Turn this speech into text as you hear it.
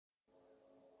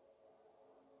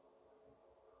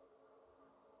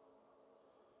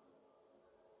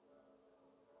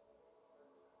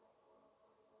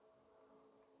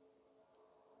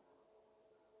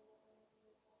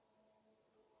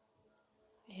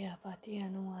Vaya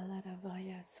Vatianu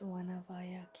Alaravaya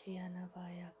Suanavaya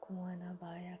Kianavaya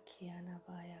Kuanavaya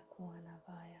Kianavaya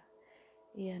Kuanavaya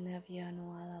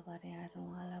Ianavianu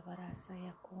Alavarianu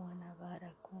Alavarasaya Kuanavara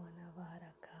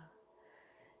Kuanavaraka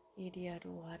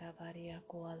Idiaru Aravaria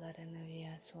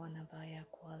Kualaranavia Suanavaya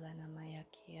Kualanamaya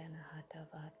Kiana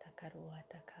Hatavata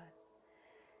Karuatakat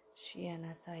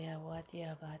Shiana Saya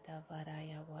Wadia Vata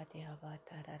Varaya Wadia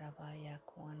Vata Raravaya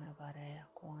Kuanavaraya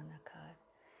Kuanakat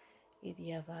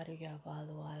Idia varuya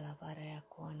valu ala varaya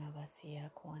kuana vasia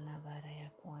kuana varaya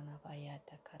kuana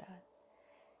vayata karat.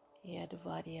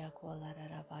 Iadvaria kualara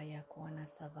ravaya kuana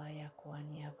savaya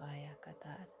kuania vaya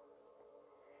katar.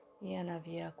 Iana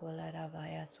via kualara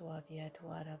vaya suavia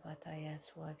tuara vataya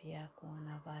suavia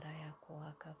kuana varaya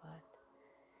kuakavat.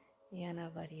 Iana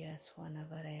varia suana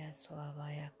varaya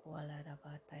suavaya kualara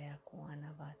vataya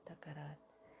kuana vata karat.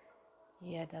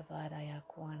 Yada varaya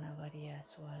kuana varia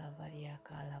suala varia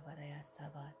kala varaya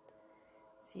savat.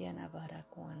 Siana vara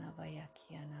kuana vaya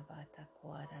kiana vata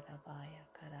kuara ravaya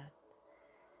karat.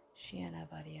 Shiana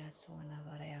varia suana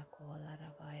varaya kuala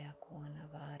ravaya kuana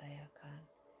varaya kan.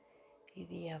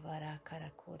 Idia vara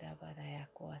karakuda varaya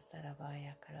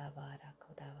kuasaravaya kalavara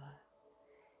kudava.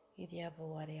 Idia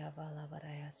vuaria vala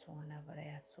varaya suana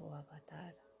varaya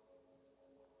suavatar.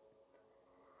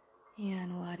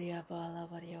 Ianuaria vala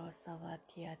vario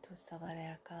savatia tu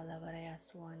savaria kala varia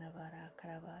suana vara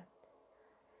karavat.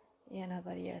 Iana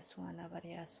varia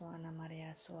suana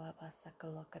maria suava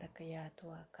sakalo karakaya tu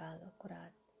akalo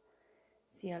kurat.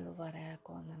 Sialu varia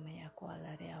kona mea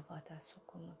kuala rea vata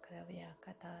sukunu kravia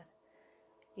katar.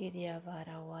 Idia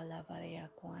vara wala varia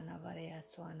kuana varia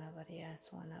suana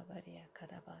varia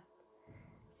karavat.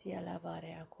 Siala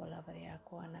varia kola varia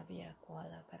kuana via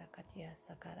kuala karakatia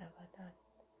sakaravatat.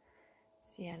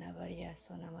 Siana varia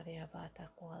sona maria vata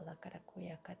kuala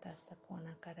karakuya kata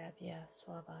sakona karavia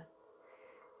suavat.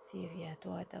 Sivia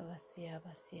tuata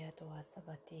vasia tua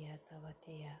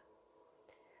savatia.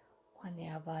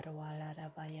 Wanya varwala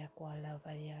ravaya kuala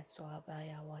varia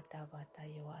suavaya wata vata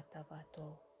yuata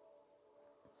vato.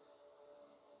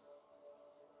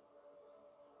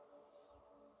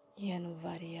 Yanu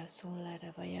varia sula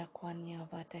ravaya kwanya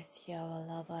vatasia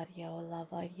ola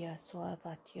varia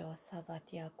suavatio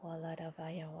savatia kuala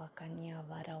ravaya wakanya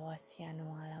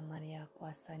varawasianu ala maria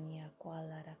kwasania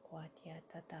kuala rakwatia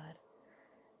tatar.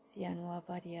 Sianua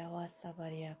varia wasa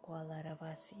varia kuala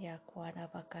ravasia kuara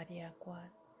vakaria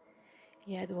kuat.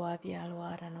 Yadua via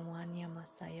luara namania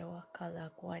masaya wakala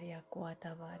kuaria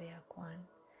kuata varia kuan.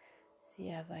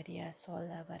 Sia varia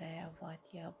sola varia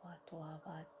vatia vatu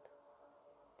avat.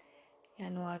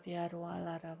 Yanua via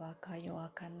ruala ravaka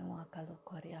yoakanua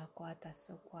kalukoria kuata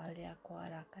sukualia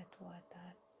kuara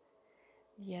katuatar.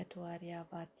 Diatuaria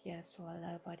vatia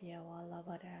suala varia wala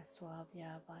varia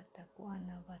suavia vata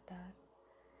kuana vatar.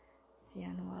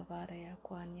 Sianua varia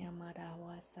kuania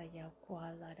marawa saya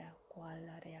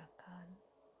kualara kan.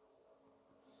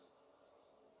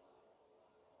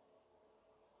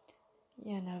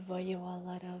 Yana vayo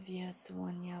alaravia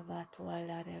suania vatua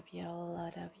laravia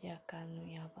olaravia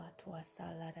kanuya vatua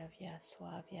salaravia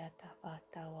suavia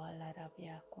tavata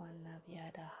walaravia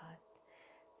kuanavia rahat.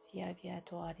 Siavia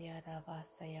tuaria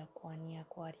ravasaya kuania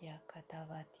kuaria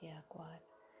katavatia kuad.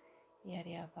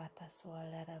 Yaria vata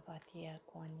sualaravatia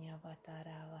kuania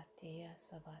vataravatia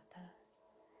savata.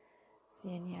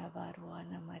 Sienia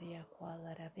varuana maria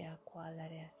kualaravia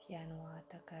kualaria sianua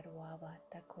takarua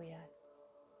vata kuyat.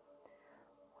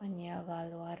 Wanya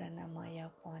valuara namaya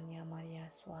wanya maria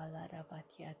suala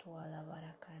ravatia tuala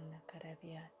varakana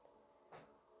karaviat.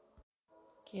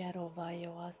 Kiaro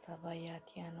vayo asavaya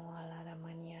tiano ala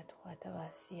ramania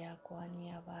tuatavasia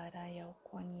kwanya varaya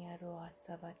kwanya roa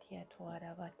savatia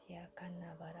tuaravatia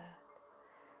kanavarat.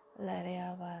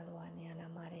 Larea valuania na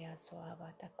maria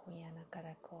suavata kuyana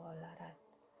karakolarat.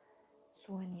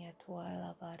 Suania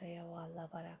tuala varaya wala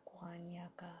varakwanya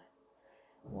kad.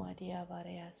 Wadia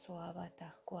varia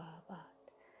suavata kuavat.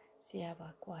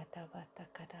 Siava kuata vata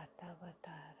karata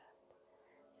vatarat.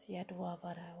 Siadua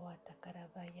vara vata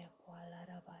karavaya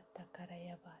kualara vata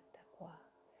karaya vata kua.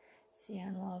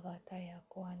 Sianua vataya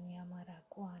kuania mara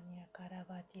kuania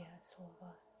karavatia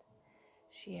suvat.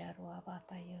 Shiarua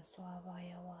vataya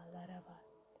suavaya walaravat.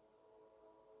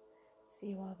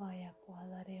 Siwavaya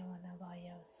kualareona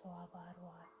vaya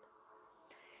suavaruat.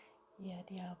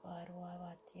 Yadia varua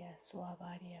vatia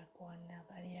suavaria kuana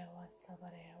varia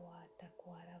wasavaria vata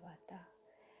kuaravata.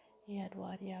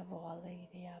 Yaduaria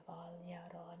valiria valia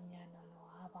ronya nono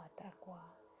avata qua.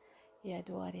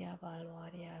 Yaduaria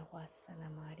valuaria wasana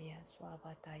maria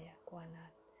suavataya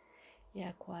kuanat.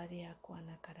 Yaquaria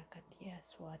kuana karakatia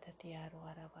suatatia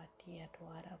ruaravatia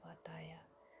tuaravataya.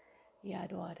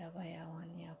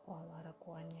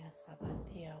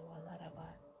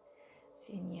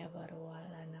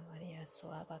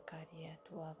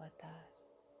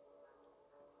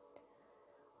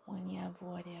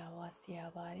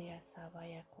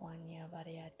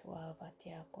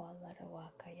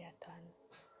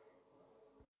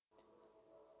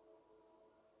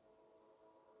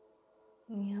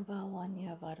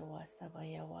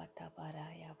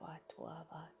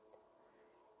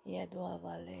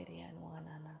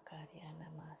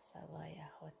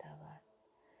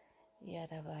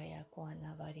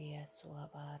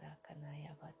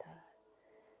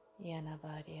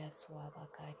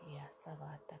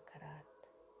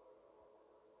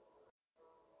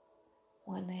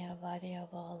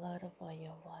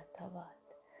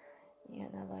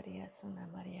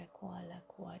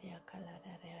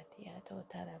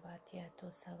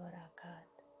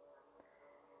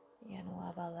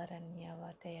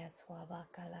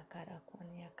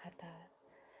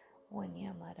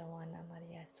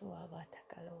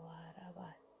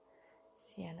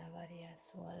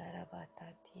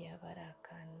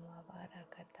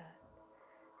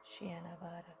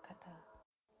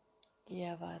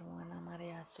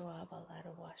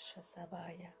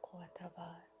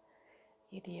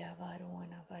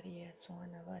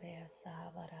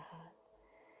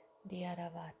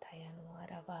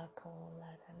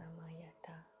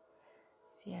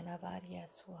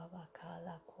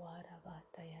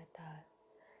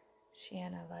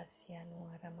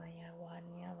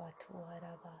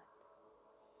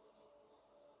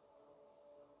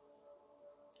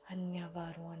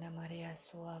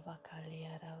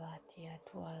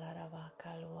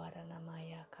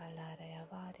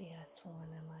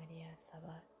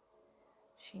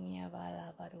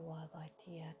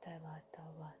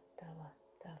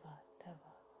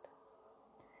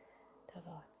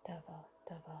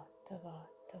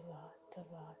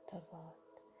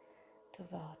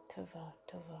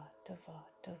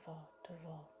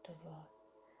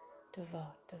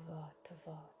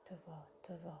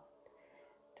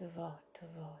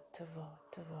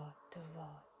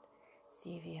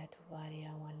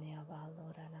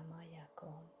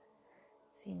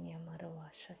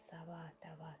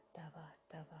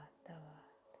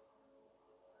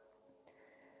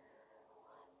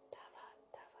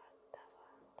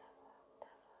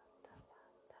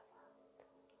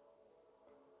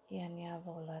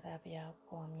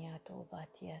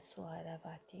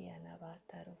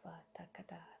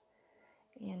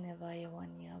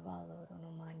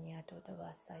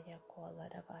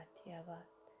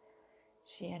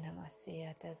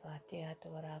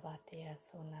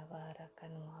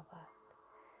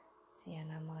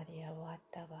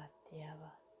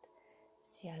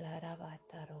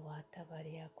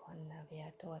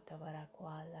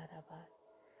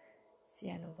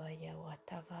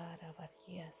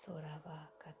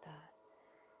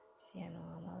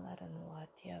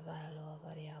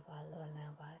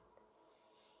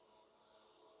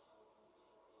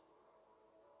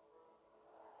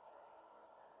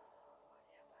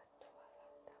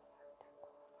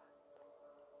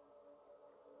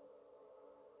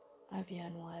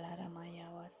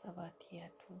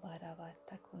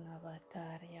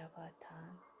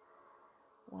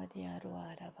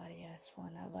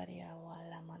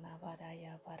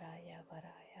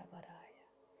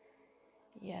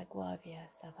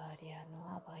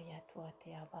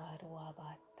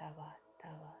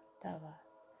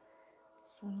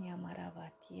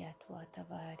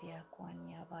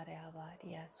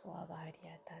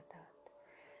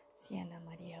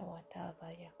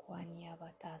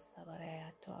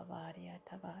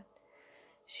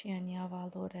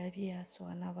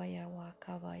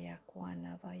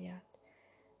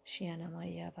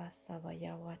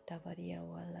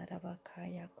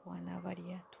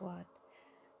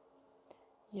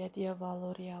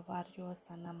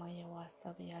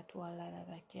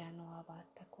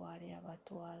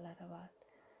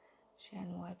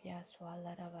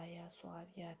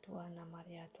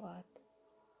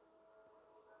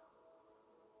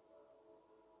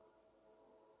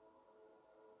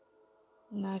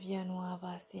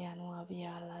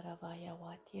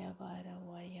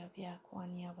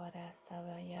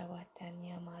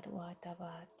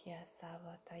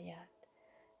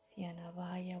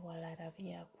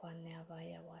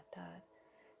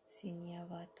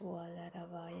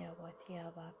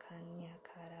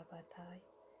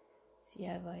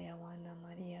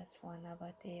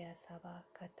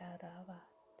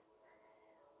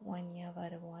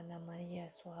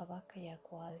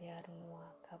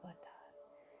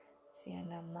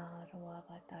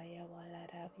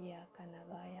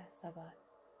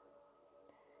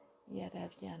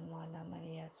 Yerevianwana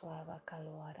Maria Suava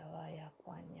Kaluaravaya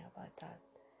Kwanya Batat.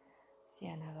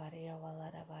 Siana Varia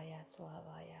Valaravaya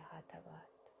Suavaya Hatavat.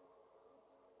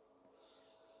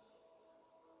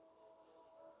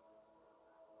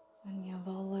 Anya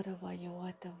Valaravaya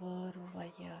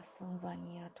Watavaravaya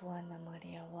Samvanya Tuana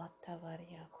Maria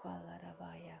Watavaria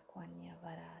Kwalaravaya Kwanya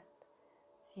Varat.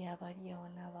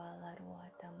 Siavariona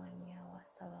Valaruata Mania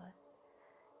Wasavat.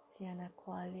 Siana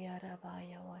Qualia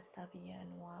Ravaya Wasavia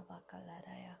Nuava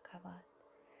Kalaraya Kavat.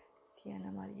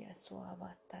 Siana Maria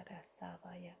Suavatara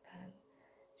Savaya Kan.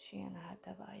 Shiana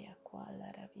Hatavaya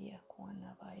Qualaravia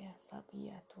Quanavaya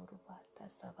Sabia Turvata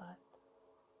Savat.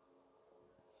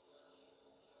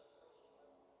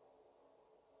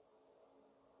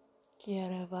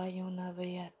 Kiara Vayuna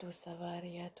Vayatu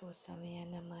Savariatu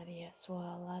Samiana Maria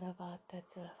Sualaravata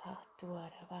Zahatu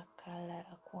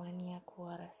Aravakalara Kwanya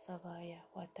Kuara Savaya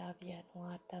Watavia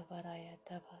Nuata Varaya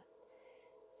Tavat.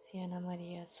 Siana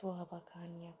Maria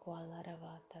Suavakanya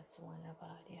Kualaravata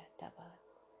Suanavaria Tavat.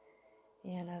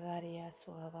 Yanavaria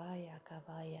Suavaya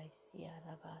Kavaya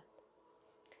Siaravat.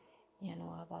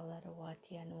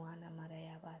 Yanuavalarwati Anuana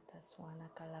Marayavata Suana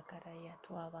Kalakaraya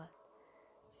Tuavat.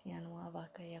 Sianua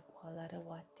Vakaya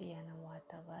Qualaravati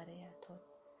Anawata Variatot.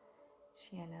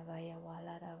 Shianavaya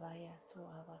Walaravaya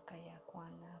Suavakaya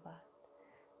Quanavat.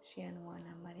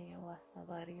 Shianuana Maria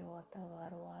Wasavariota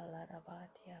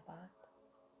Varwalaravati Avat.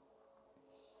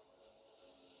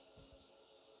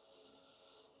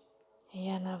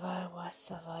 Yanava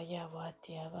Wasavaya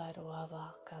Vatia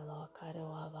Varuava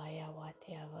Kalokaruavaya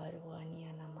Vatia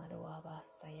Varuaniana Maruava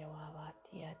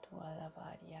Sayavavatia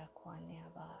Tualavaria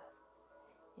Quaniavar.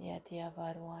 Yatia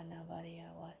Varuana Varia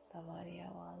Wasavaria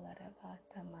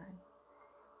Valaravataman.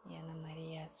 Yana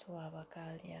Maria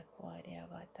Suavakalia Quaria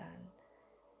Vatan.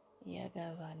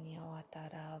 Yagavanya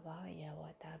Watarava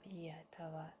Yawatavia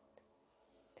Tavat.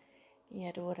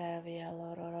 Yaduravia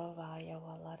Lororovaya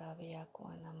Valaravia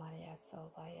Quana Maria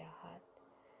Sovaya Hat.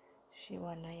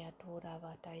 Shivanaya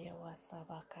Duravataya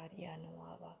Wasavakaria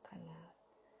Nuavakana.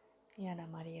 Yana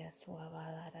Maria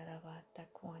Suavalaravata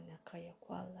Quana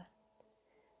Kayakwala.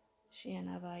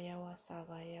 Shianavaya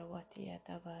Wasavaya Vatia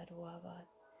Tavaruavat.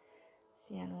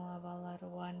 Sianua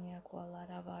Valaruania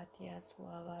Qualaravatia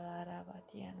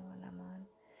Suavalaravatia Nuanaman.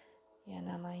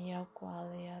 Yanamaya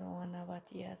Qualia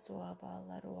Ruanavatia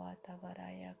Suavalaruata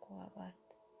Varaya Quavat.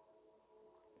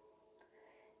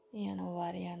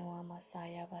 Yanovariano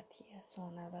Masaya Vatia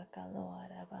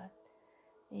Sonavakaloaravat.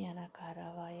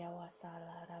 Yanakaravaya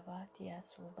Wasalaravatia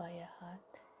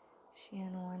Subayahat.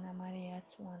 Shianuana Maria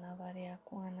Suana Varia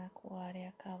Kuana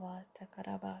Kuaria Kavata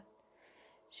Karavat.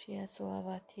 Shia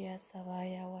Suavatia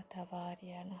Savaya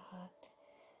Watavaria Nahat.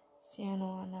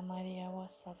 Sianuana Maria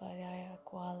Wasavaria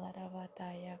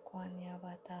Kualaravataya Kwanya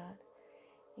Vatar.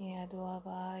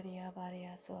 Yaduavaria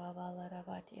Varia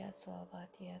Suavalarabatia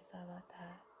Suavatia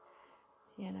Savatar.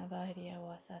 Sianavaria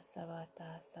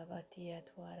Wasasavata Savatia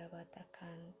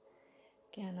Tuaravatakan.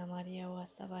 Kiana Maria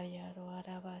Wasavaya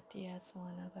Ruaravatia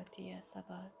Suanavatia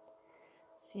Savat.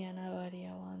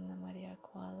 Sianavaria Wana Maria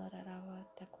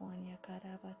Kualaravata Kwanya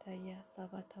Karavataya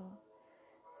Savato.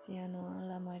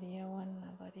 Sianuala Maria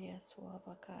Wana Varia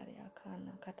Suavakaria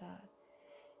Kana Katar.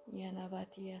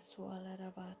 Yanavatia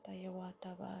Sualaravata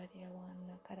Yawata Varia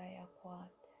Wana Karaya Kwat.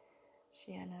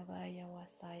 Shianavaya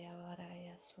Wasaya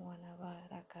Varaya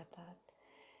Suanavara Katat.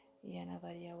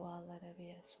 Yanavaria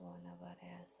Walaravia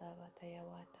Suanavaraya Savataya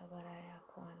Wata Varaya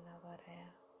Kwana Varaya.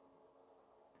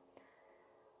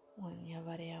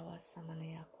 Wanyavaria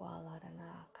Wasamanaya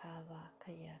Kwalarana Kava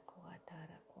Kaya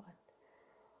Kwatara Kwat.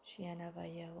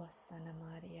 Shianavaya Wasana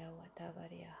Maria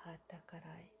Watavaria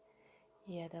Hatakarai.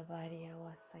 Yadavaria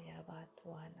Wasaya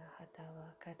Vatwana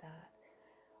Hatava Kadar.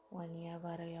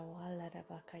 Wanyavaria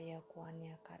Walaravakaya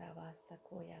Kwanya Karavasa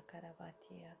Koya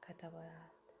Karavatia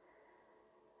Katavarat.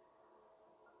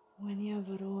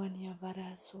 Wanyavaruanya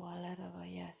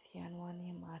Varasualaravaya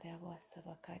Sianwani Mara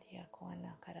Wasavakaria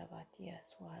Kwana Karavatia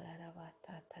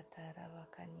Sualaravata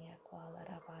Tataravakanya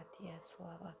Kwalaravatia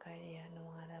Suavakaria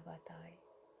Nuaravatai.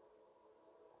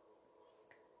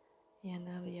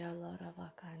 Yanavia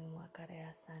Loravakan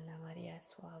Wakaria Sana Maria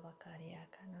Suavakaria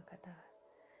Kanakatar.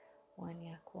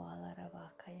 Wanya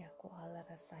Kualaravakaya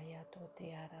Kualarasaya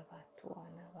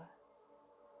Totiaravatuanava.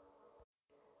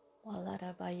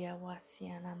 Walaravaya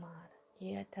Wasianamar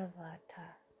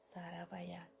Yetavata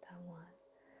Saravayata Wan.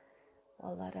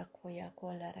 Walarakuya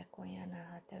Kwalarakuya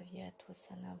Nahatavia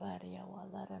Tusanavaria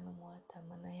Walaranuata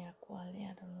Manaya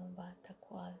Kwaliaranubata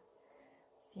Kwal.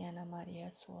 Siana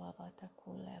Maria Suavata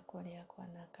Kula Korea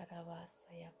Kwana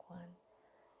Karavasa Yakwan.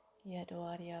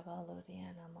 Yaduaria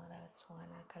Valuriana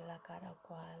Maraswana Kalakara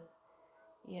Kwal.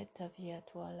 Yetavia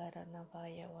tualara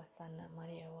navaya wasana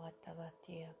Maria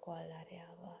watavatia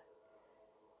kualariava.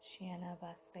 Shiana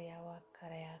vasaya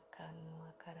wakaraya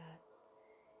kanua karat.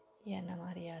 Yana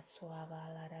Maria suava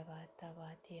laravata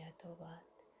vatia tovat.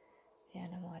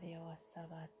 Siana Maria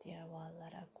wasavatia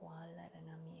walara kualara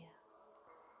namia.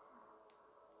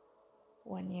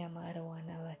 Wanya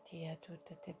marwana vatia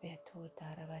tuta tebetu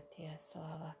taravatia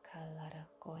suava kalara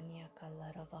konya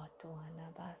kalara vatuana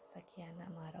vasa kiana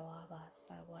marwa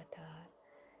vasa watar.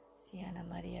 Siana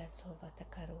Maria sovata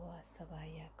karua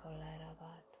savaya kolara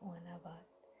vatuana vat.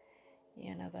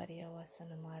 Yana varia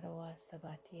wasana marwa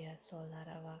savatia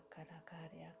solarava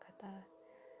karakaria katar.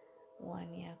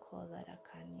 Wanya kolara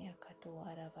kanya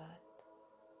katuara vat.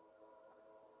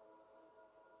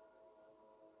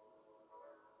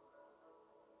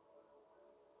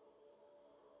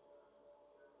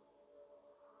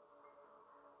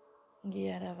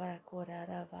 Giara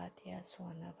vakurara vatia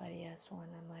swana varia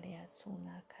swana Maria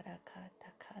suna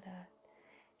karakata karat.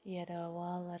 Yara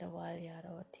walara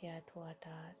walyaro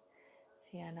tiatuatar.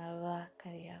 Siana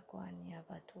vakaria kwanya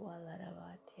vatualara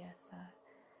vatia sar.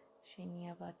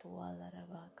 Shinya vatualara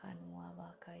vakanwa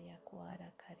vakaya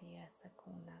kuara karia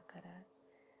sakuna karat.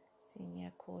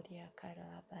 Sinya kodia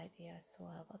karabadia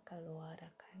suava kaluara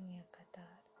kanya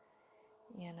katar.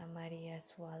 Yana Maria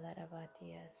sualara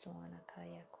vatia suana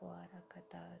kaya kuara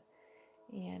katar.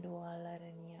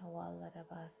 Yadualara nia walara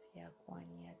vasia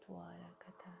kwanya tuara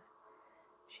katar.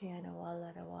 Shiana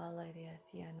walara walaria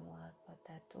sianwa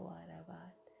patatuara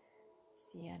vat.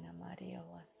 Siana Maria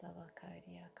wasava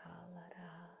karia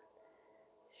kalara.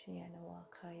 Shiana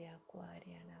wakaya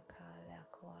kwariana kala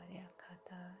kwaria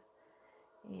katar.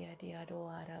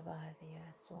 Yadiaduara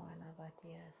vadia suana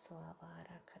vatia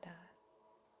suavara katar.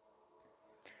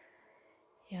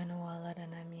 Yanualara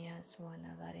namia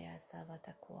suana varia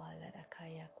savata kualara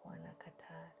kaya kuana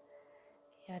katar.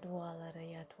 Yadualara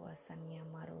yatua sanya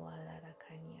marualara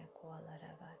kanya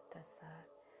kualara vatasar.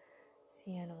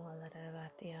 Sianualara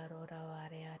vatia rora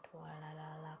varia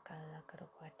tualara lakala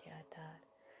karupatiatar.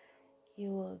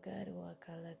 Iwa garua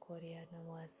kala korea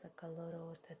nawasa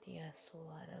kaloro tatia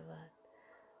suaravat.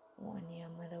 Wanya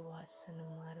marawasana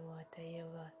maruata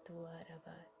yava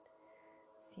tuaravat.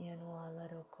 Sianuala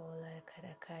rokola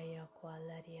karakaya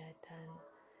kualariatan.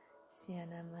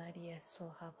 Siana Maria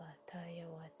sohavataya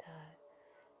watar.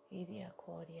 Idia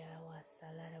koria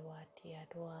wasalarawatia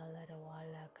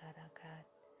dualara karakat.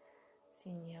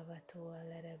 Sinyavatua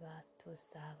larevatu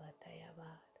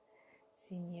savatayavat.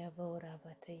 Sinyavora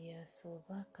vataya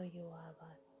sovaka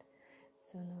yuavat.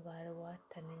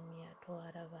 Sunavaravatanimya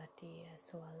tuaravatia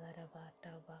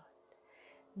swalaravatavat.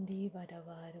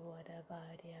 Divadavaru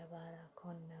adavaria vara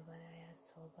konna varaya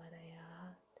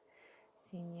sovaraya.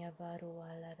 Sinya varu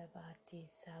alaravati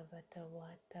savata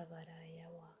vata varaya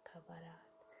vakavarat.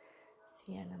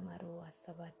 Siana marua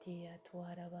savatia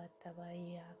tuaravata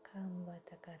vaya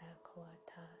kamvata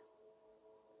karakwata.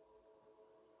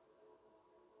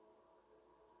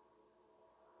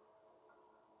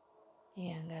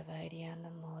 Yanga variana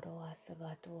moro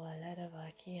asavatu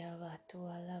alaravakia vatu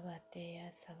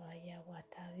alavatea savaya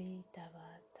watavi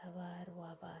tavar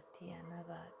wavatia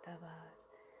navatavar.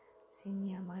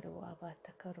 Sinya marua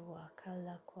vatakarua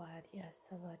kalakwaria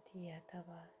savatia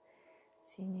tavar.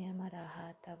 Sinya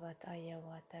maraha tavataya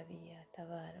watavia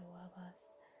tavar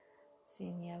wavas.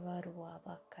 Sinya varua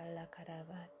vakala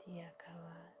karavatia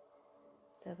kavar.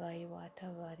 Savai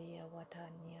watavaria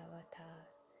watanya vatar.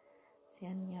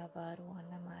 Sianya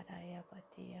varuana maraya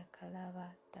patia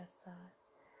kalavatasar.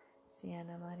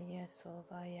 Siana Maria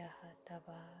sovaya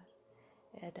hatavar.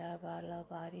 Eda vala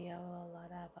varia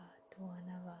valarava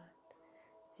tuanavat.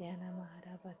 Siana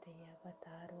maharavatia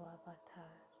vataru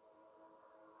avatar.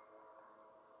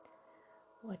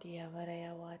 Vadia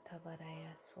varaya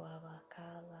vatavaraya swava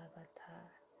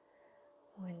kalavatar.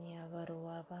 Vanya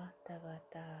varua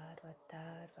vatavatar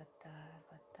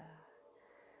vatar.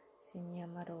 Sinya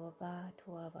marova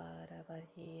tuavara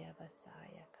varia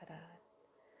vasaya karat.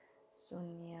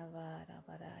 Sunya vara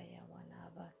varaya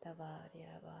vanava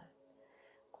tavaria vat.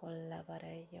 Kolla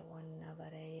varaya vanna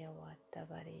varaya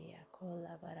vatavaria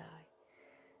kolla varai.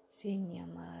 Sinya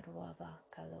marva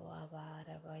vakalua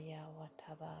vara vaya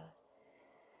vatavar.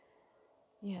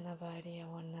 Yana varia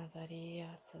vanna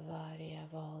varia savaria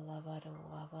vola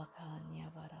varua vakanya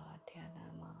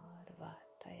varatyana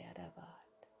marvatayaravat.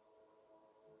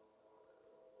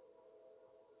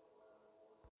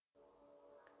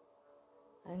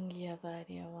 Angia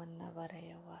varia vanna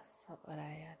varaya vasa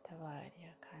varaya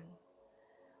tavaria kan.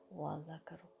 Walla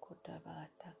karukuta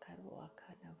vata karua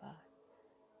kanavat.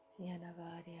 Siana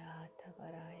varia hata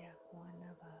varaya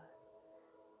kuanavat.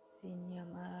 Sinya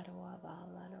marwa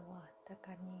balarwa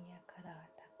takaniya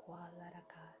karata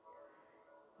kwalaraka.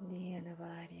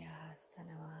 Diyanavaria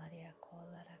Hasanavaria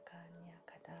Kolarakanya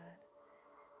Kadar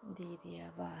Didia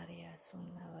Varia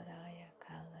Sunavaraya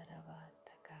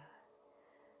Kalarabatakar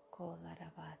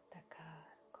Kolarabatakar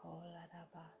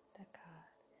Kolarabatakar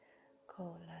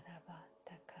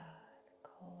Kolarabatakar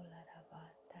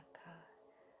Kolarabatakar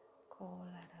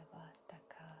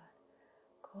Kolarabatakar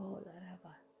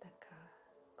Kolarabatakar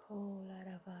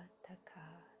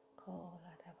Kolarabatakar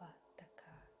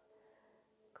Kolarabatakar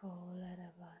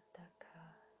Kolarabataka,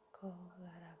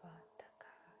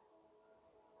 Kolarabataka,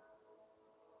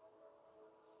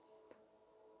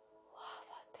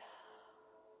 Wavata.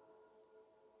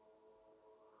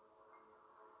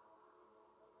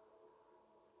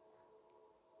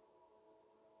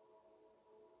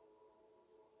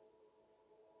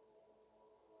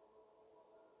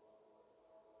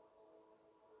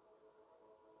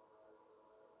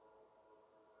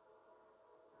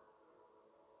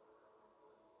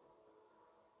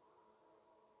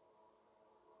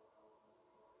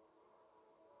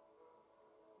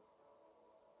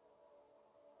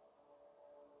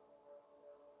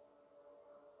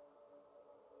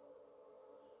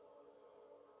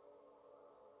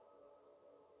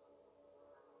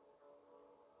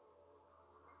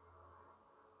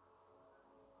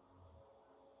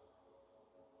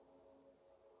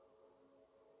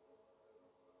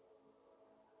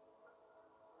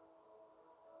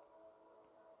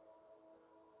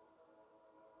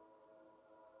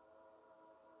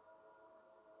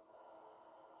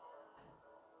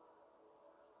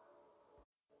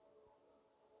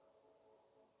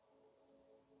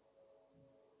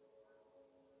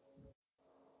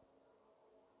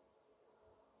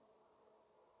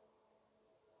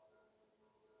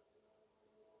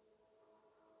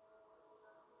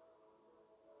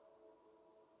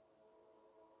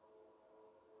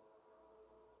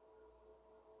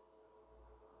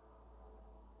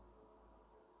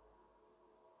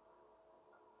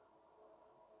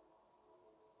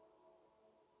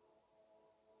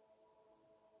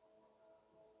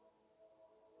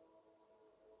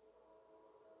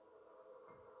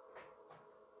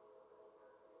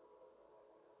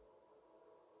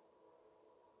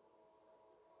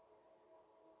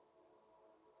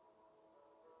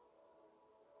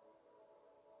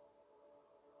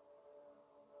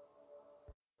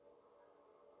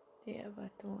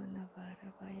 Devatuna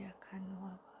Varavaya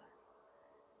Kanwava,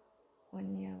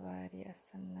 Unyavarya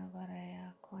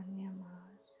Sanavaraya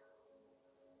Konyamaj,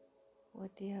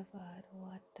 Udyavaru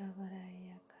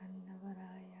Atavaraya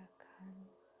Kanavaraya Kan,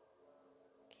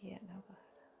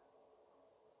 Kianavara,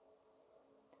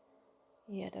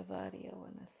 Yadavarya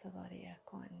Vanasavarya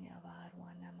Konyavaru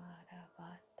Anamara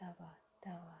Vatava,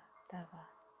 Tava, Tava.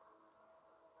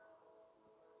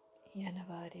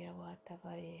 Yanavarya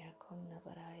Vatavaya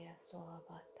Kunavaraya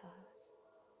Soavatar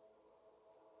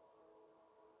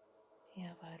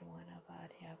Yavarwana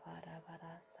Varya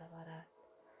Varavara Savarat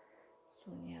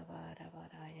Sunyavara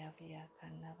Varaya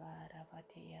Vyakanavara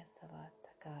Vatiya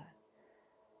Savatakat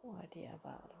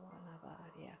Vadyavarwana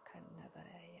Varya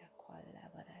Kanavaraya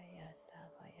Kwalavaraya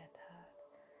Savayatar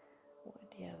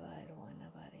Vadyavarwana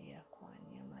Varya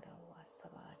Kwanyamarawa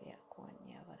Savarya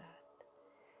Kwanyavarat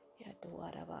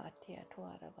Yadwaravatya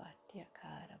Dwaravatya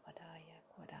Karavadaya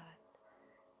Kwadat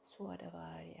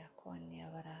Swadavarya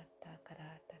Kwanyavarata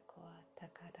Karata Kwata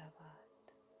Kadavat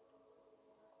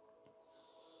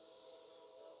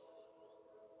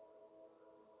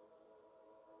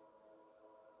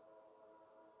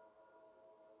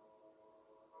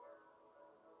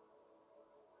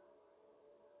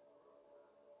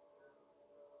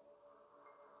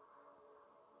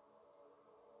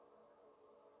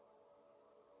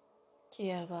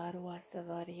Kiavarwa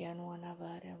Savarya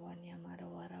Nwanavara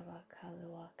Wanyamaravara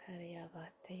Kalua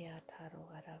Karyavatya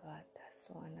Taruvaravata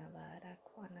Swanavara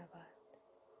Kwanavat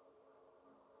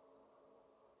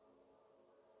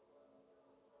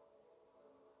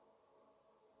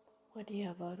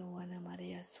Wadyavaruana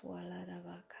Maria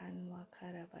Swalarava Kanwa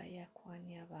Karavaya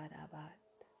Kwanyavaravat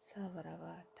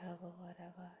Savaravat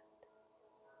Tavaravat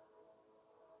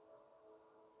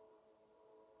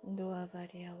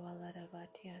Duavarya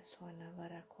Valaravatya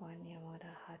Swanavara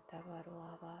Kwanyamara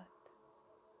Hatavaruavat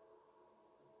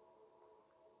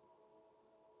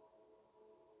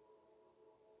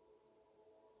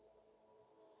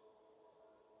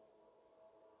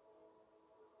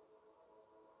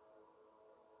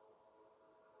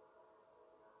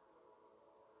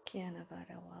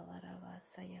Kianavara Valarava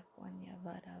Sayakwanya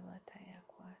Varavataya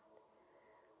Kwat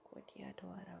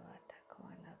Kutyadwaravata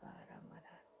Kwanavara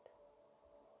Marat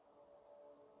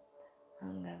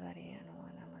Angavariano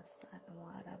Namasan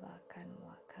Warava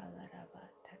Kanwa Kalarava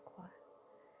Takwan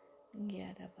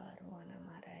Gyaravaruana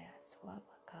Maraya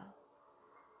Swabakal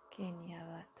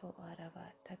Kenyavato Arava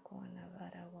Takwana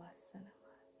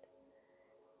Varavasanamat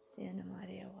Siena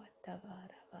Maria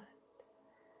Watavaravat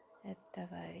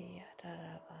Ettavaria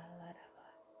Rarava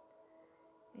Laravat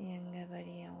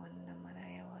Yangavaria Wana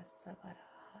Maraya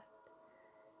Wasavarahat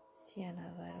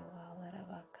Siena Varua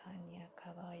Larava Kanya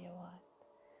Kavayawat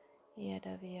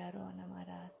Yadaviarona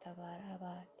Marata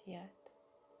Varavatiat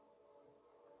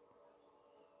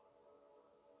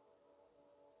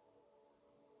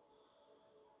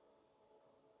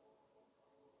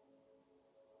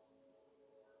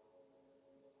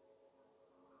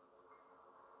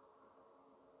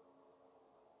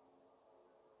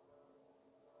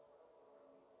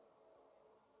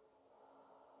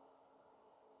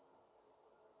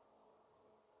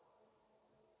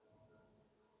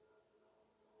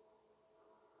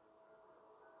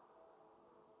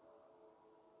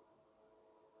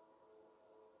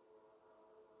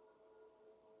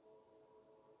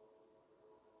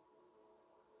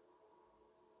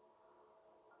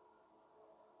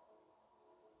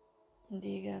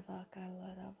Diga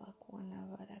Vakalara Vakwana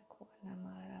Varakwana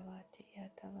Maravati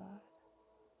Yatava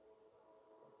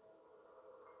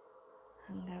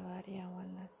Angavaria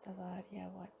Wana Savaria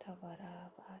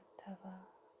Watavara Vatava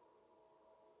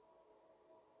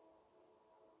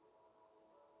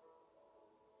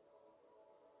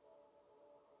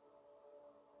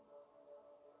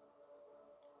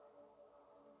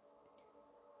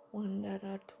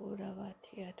Wandara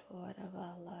Turavatia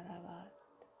Tuarava Laravat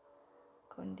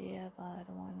Kundia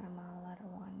Varwana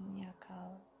Malarwan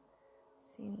Yakal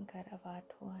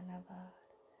Sinkaravatwanavar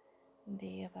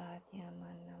Devadya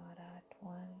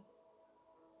Manavaratwan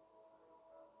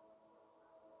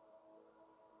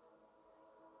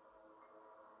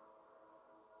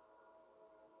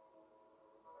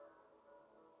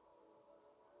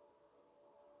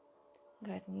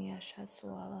Gadnya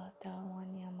Shaswala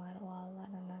Tawanya Marwala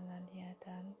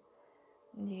Nanadiatan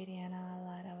Diriana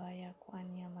Laravaya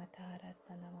Kwanya Matara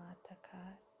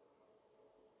Sanamataka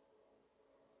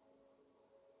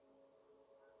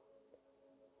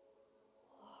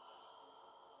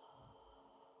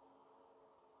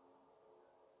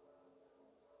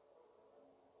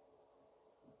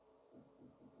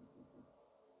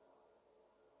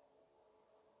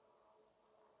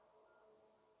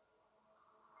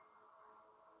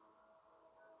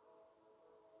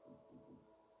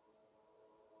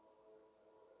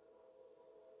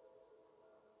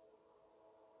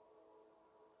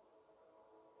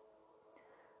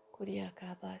Kuria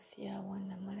Kabasia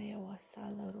Wana Maria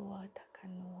Wasala Rua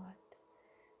Takanuat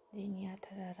Dinya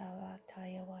Tararava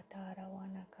Taya Watara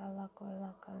Wana Kala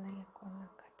Kola Kalaya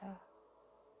Konakata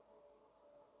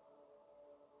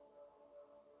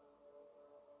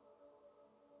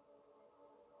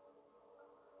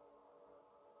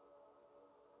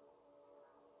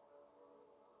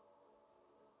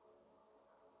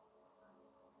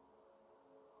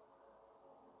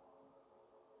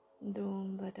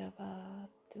Doom Batavar,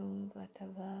 Doom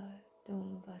Batavar,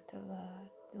 Doom Batavar,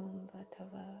 Doom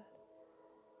Batavar,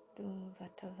 Doom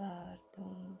Batavar,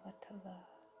 Doom Batavar,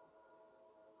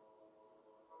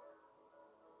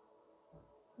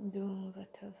 Doom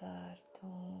Batavar,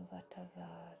 Doom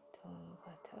Batavar, Doom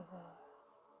Batavar,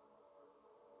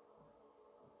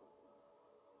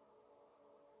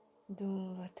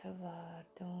 Doom Batavar,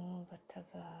 Doom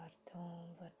Batavar,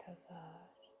 Doom Batavar.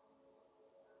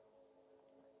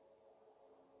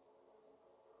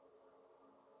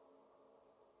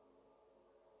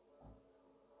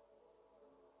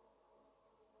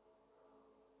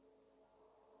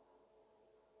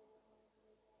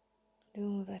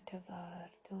 Doom Batavar,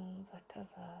 Doom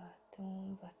Batavar,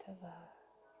 Doom Batavar.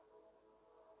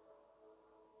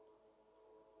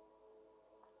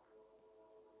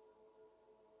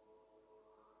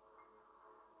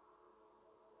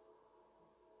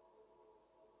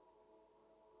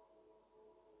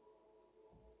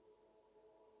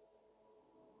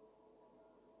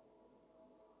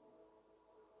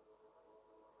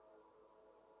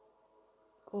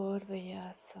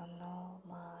 Gorvaya Sano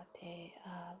Mate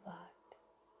Avat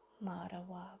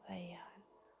Marawa Vayan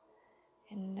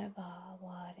Indaba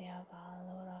Varya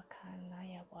Valora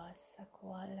Kanaya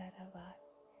Vasakwalaravat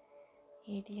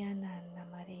Idyanana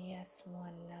Maria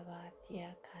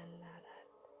Swanavatia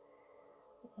Kanarat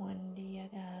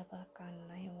Wandiagava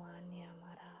Kanayawanya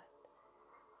Marat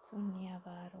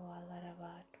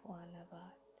Sunyavarualaravat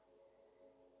Wanavat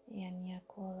Yanya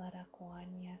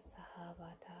Kolarakwanya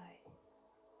Sahavatai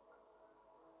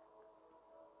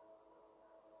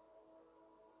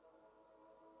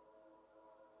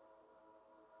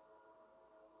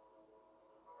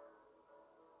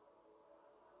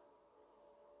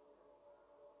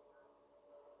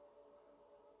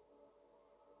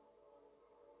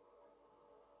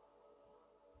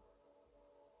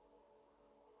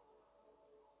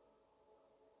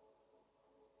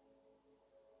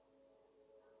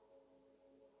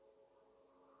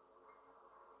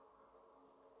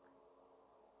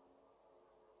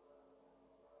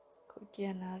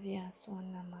Kianavia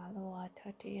sona maloa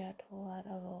tatia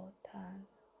toara rotan.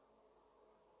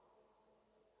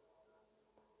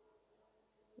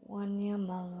 Wanya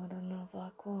malorona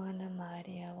vakuana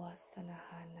Maria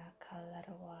wasanahana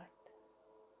kalarawat.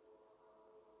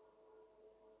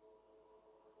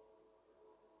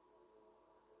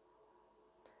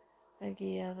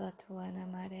 Agia vatuana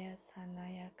Maria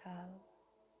sanaya kal.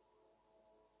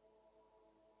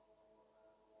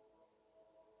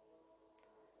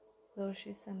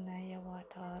 Loshi sanaya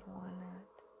watar wanat.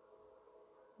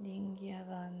 Dingya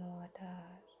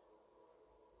vanuatar.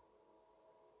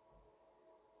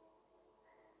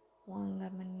 Wanga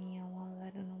mania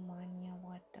walarunumanya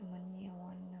watamania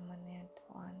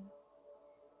wanamanetwan.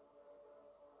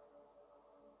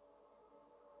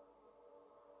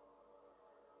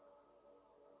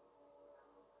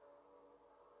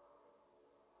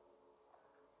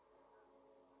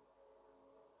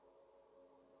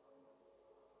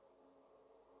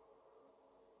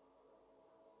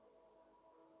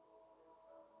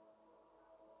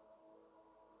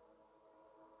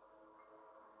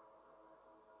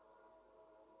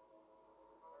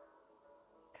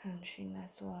 Kanshina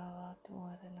suava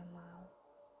tuaranamal.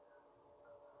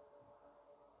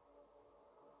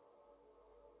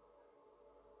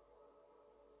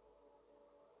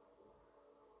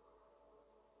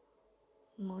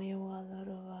 Moya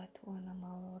walarova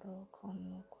tuanamaloro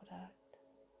konukurat.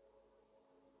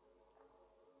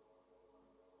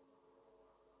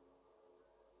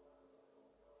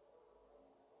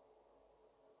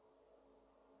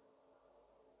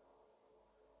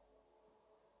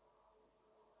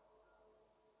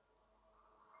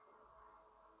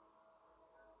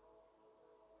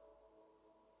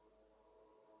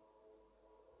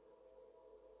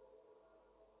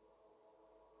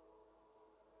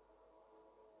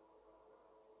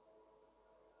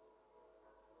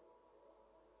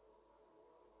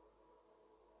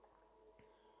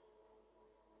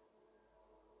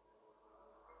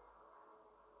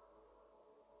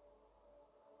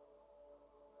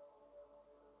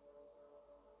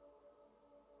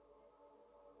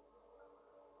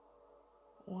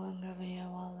 Wangavaya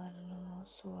walarunumo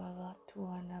suava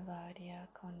tuanavaria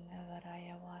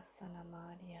konnavaraya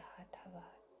wasanamaria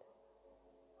hatavat.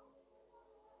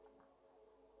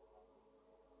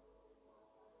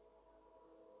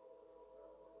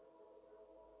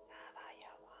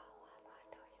 Navaya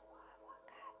walalatoya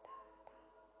wakata.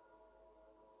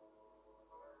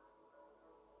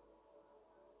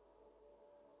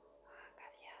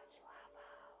 Angavya suava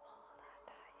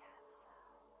lolatayasa.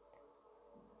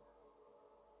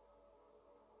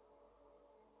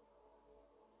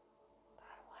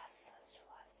 Karwasa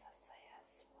suasa saya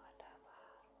swadava.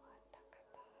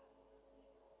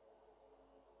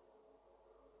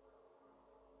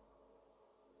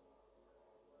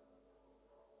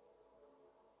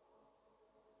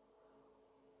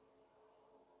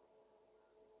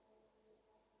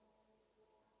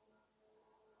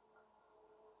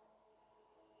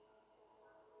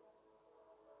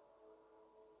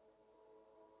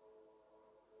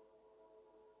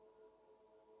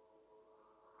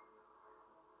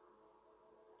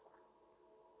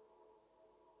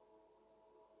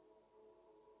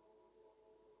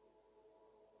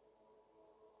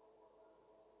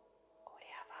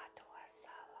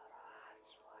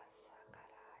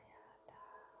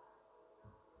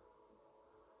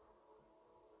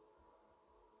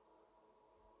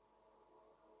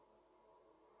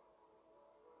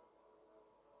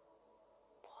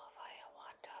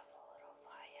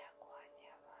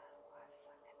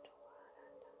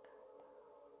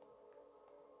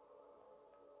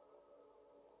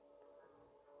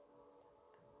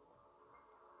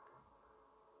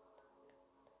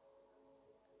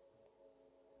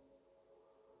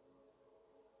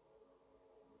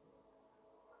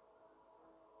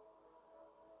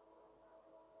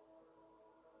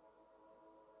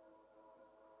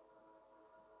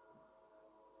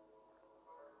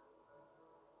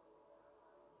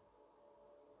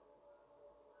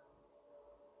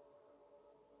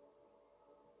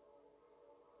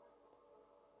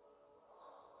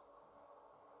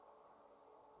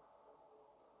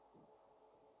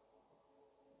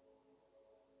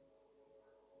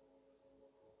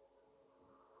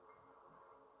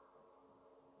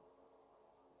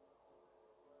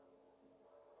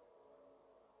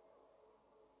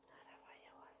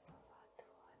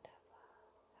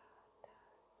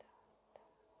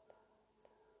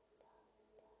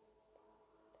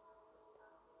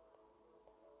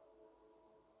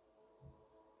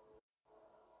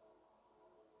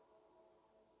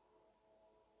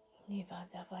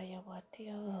 Nivada vaya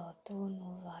vatia vatu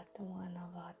vata wana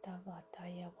vata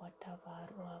vataya vata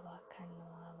varua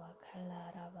vakanua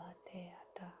vakalara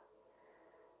vateata.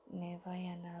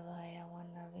 Nevaya navaya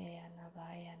wanavaya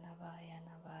navaya navaya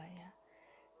navaya.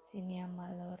 Sinya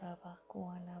malora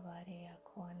vakuana varia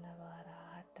kuana vara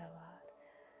hatavar.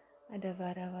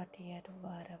 Adavara vatia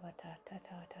duvara vatata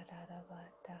tata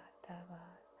vata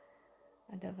tavar.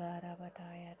 Adavara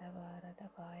vataya davara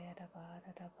davaya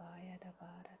davara davaya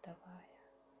davara davaya.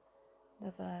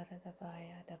 Davara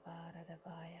davaya davara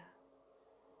davaya.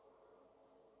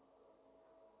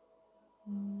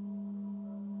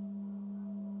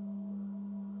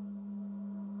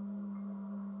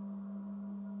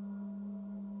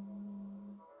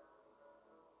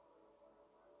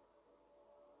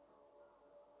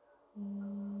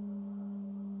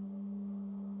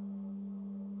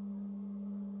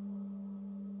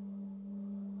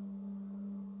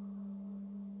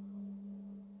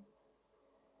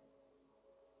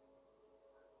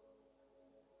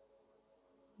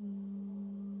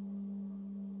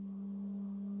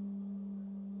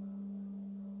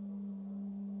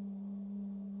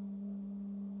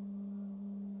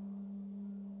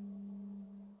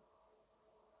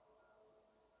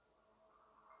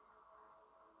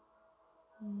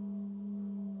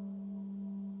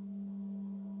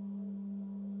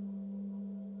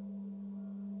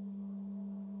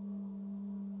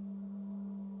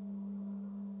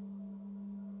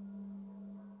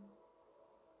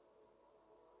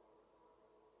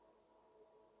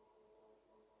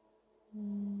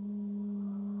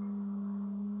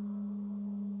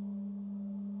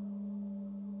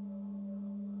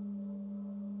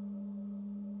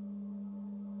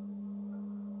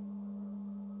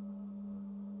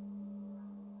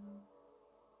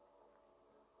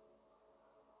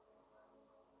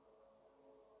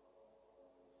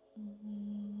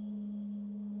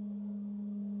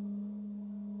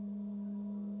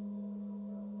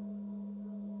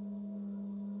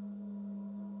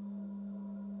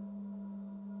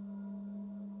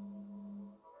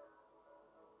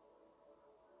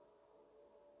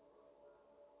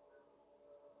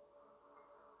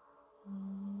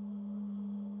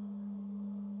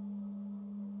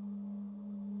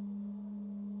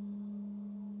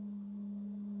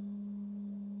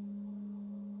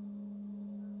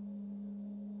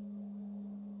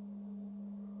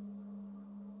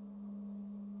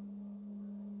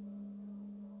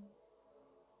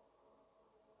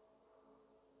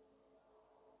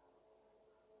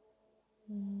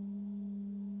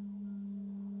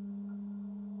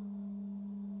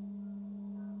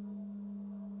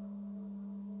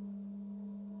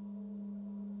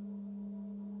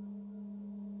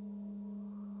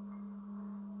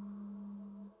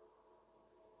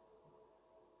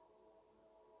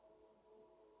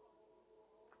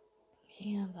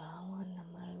 Ia vawana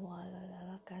malwala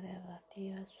lala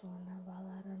karevatia suna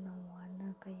valara na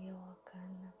wana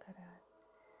kayawakana karat.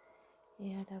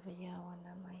 Ia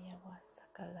davayawana mayawasa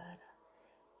kalara.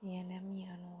 Ia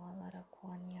nemianu alara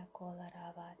kwanya kolara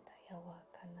vata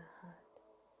yawakana hat.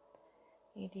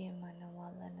 Idia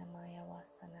manawala na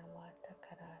mayawasa na wata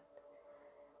karat.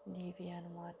 Divyan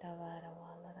wata vara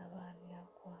walara vanya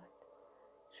kwat.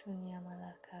 Shunya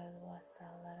malakal wasa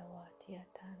lara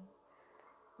watiatan.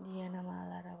 Diana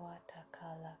malara wata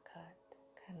kalakat,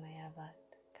 kanayavat,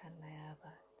 kanaya.